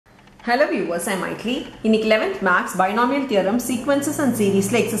Hello viewers, I am Maitli. In 11th Maths Binomial Theorem Sequences and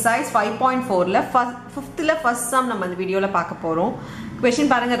Series exercise 5.4 fifth first sum நம்ம இந்த வீடியோல பார்க்க போறோம். Question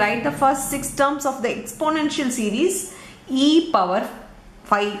பாருங்க, write the first 6 terms of the exponential series e power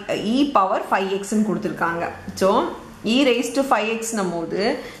 5x ன்னு கொடுத்திருக்காங்க. So e raised to 5x நம்மோது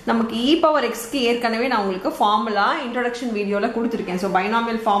நமக்கு e power x க்கு ஏற்கனவே நான் உங்களுக்கு ஃபார்முலா இன்ட்ரோடக்ஷன் வீடியோல கொடுத்திருக்கேன். So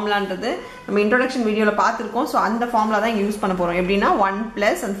binomial ஃபார்முலான்றது நம்ம இன்ட்ரோடக்ஷன் வீடியோல பார்த்திருக்கோம். So அந்த ஃபார்முலா தான் இங்க யூஸ் பண்ண போறோம். எப்படினா 1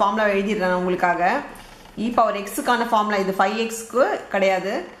 plus அந்த ஃபார்முலா எழுதிறேன் உங்களுக்காக. e power x க்கான ஃபார்முலா இது 5x க்கு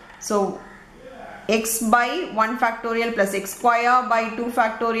கிடையாது. So x by 1 factorial plus x square by 2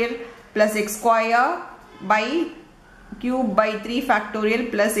 factorial plus x square by cube by 3 factorial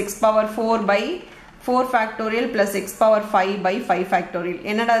plus x power 4 by 4 factorial plus x power 5 by 5 factorial.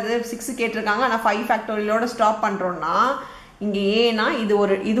 என்னடா இது 6 கேட்டிருக்காங்க, ஆனா 5 factorial ஓட stop பண்றோம்னா இங்க ஏனா இது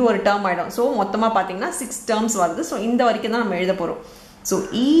ஒரு டேர்ம் ஆயிடும். சோ மொத்தமா பாத்தீங்கன்னா 6 டேர்ம்ஸ் வருது. சோ இந்த வரைக்கும் தான் நம்ம எழுத போறோம். சோ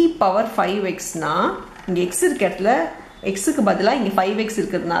e power 5x னா இங்க x இருக்க இடத்துல x க்கு பதிலா இங்க 5x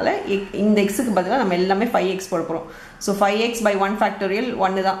இருக்குதுனால இந்த x க்கு பதிலா நம்ம எல்லாமே 5x போட போறோம். சோ 5x by 1 factorial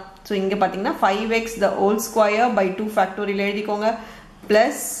 1 தான். சோ இங்க பாத்தீங்கன்னா 5x the whole square by 2 factorial எழுதிக்கோங்க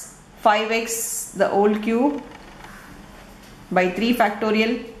plus 5x the whole cube by 3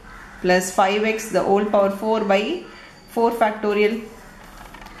 factorial plus 5x the whole power 4 by 4 factorial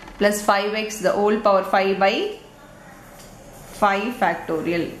plus 5x the whole power 5 by 5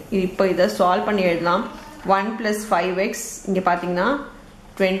 factorial. இப்போ இதை solve பண்ணி எழுதலாம். 1 plus 5x இங்க பாத்தீங்கன்னா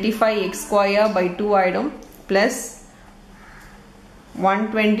 25x square by 2 ஆயிடும் plus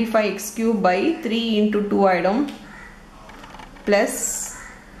 125x cube by 3 into 2 ஆயிடும் plus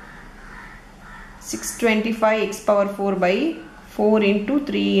 625 x power 4 by 4 into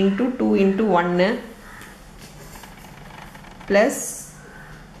 3 into 2 into 1 plus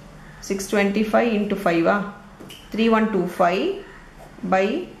 625 into 5 3125 by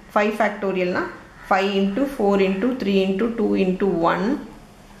 5 factorial na 5 into 4 into 3 into 2 into 1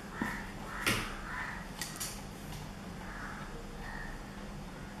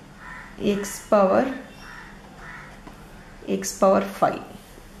 x power 5.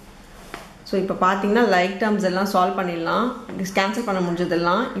 So இப்போ பாத்தீங்கன்னா லைக் டேர்ம்ஸ் எல்லாம் solve பண்ணிடலாம். Cancel பண்ண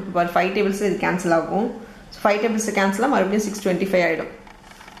முடிஞ்சதெல்லாம் இப்போ பாரு 5 tables இது கேன்சல் ஆகும். ஸோ 5 டேபிள்ஸ் கேன்சல் ஆகும், மறுபடியும் 625 ஆகிடும்.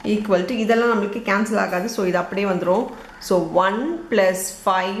 ஈக்குவல் டு இதெல்லாம் நம்மளுக்கு கேன்சல் ஆகாது. ஸோ இது அப்படியே வந்துடும். So 1 plus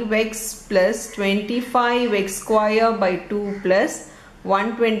 5x plus 25x square by 2 plus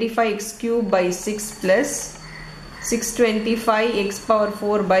 125x cube by 6 plus 625x power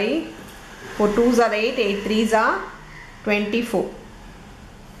 4 by 4 2s are 8, 8 3s are 24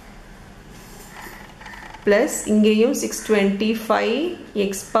 plus இங்கேயும் 625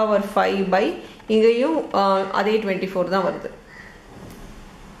 x power 5 by இங்கேயும் அதே 24 தான் வருது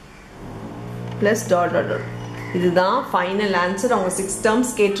plus dot dot dot. இதுதான் ஃபைனல் ஆன்சர். அவங்க 6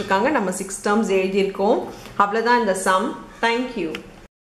 டேர்ம்ஸ் கேட்டிருக்காங்க, நம்ம 6 டேர்ம்ஸ் எழுதியிருக்கோம். அவ்வளோதான் இந்த சம். தேங்க்யூ.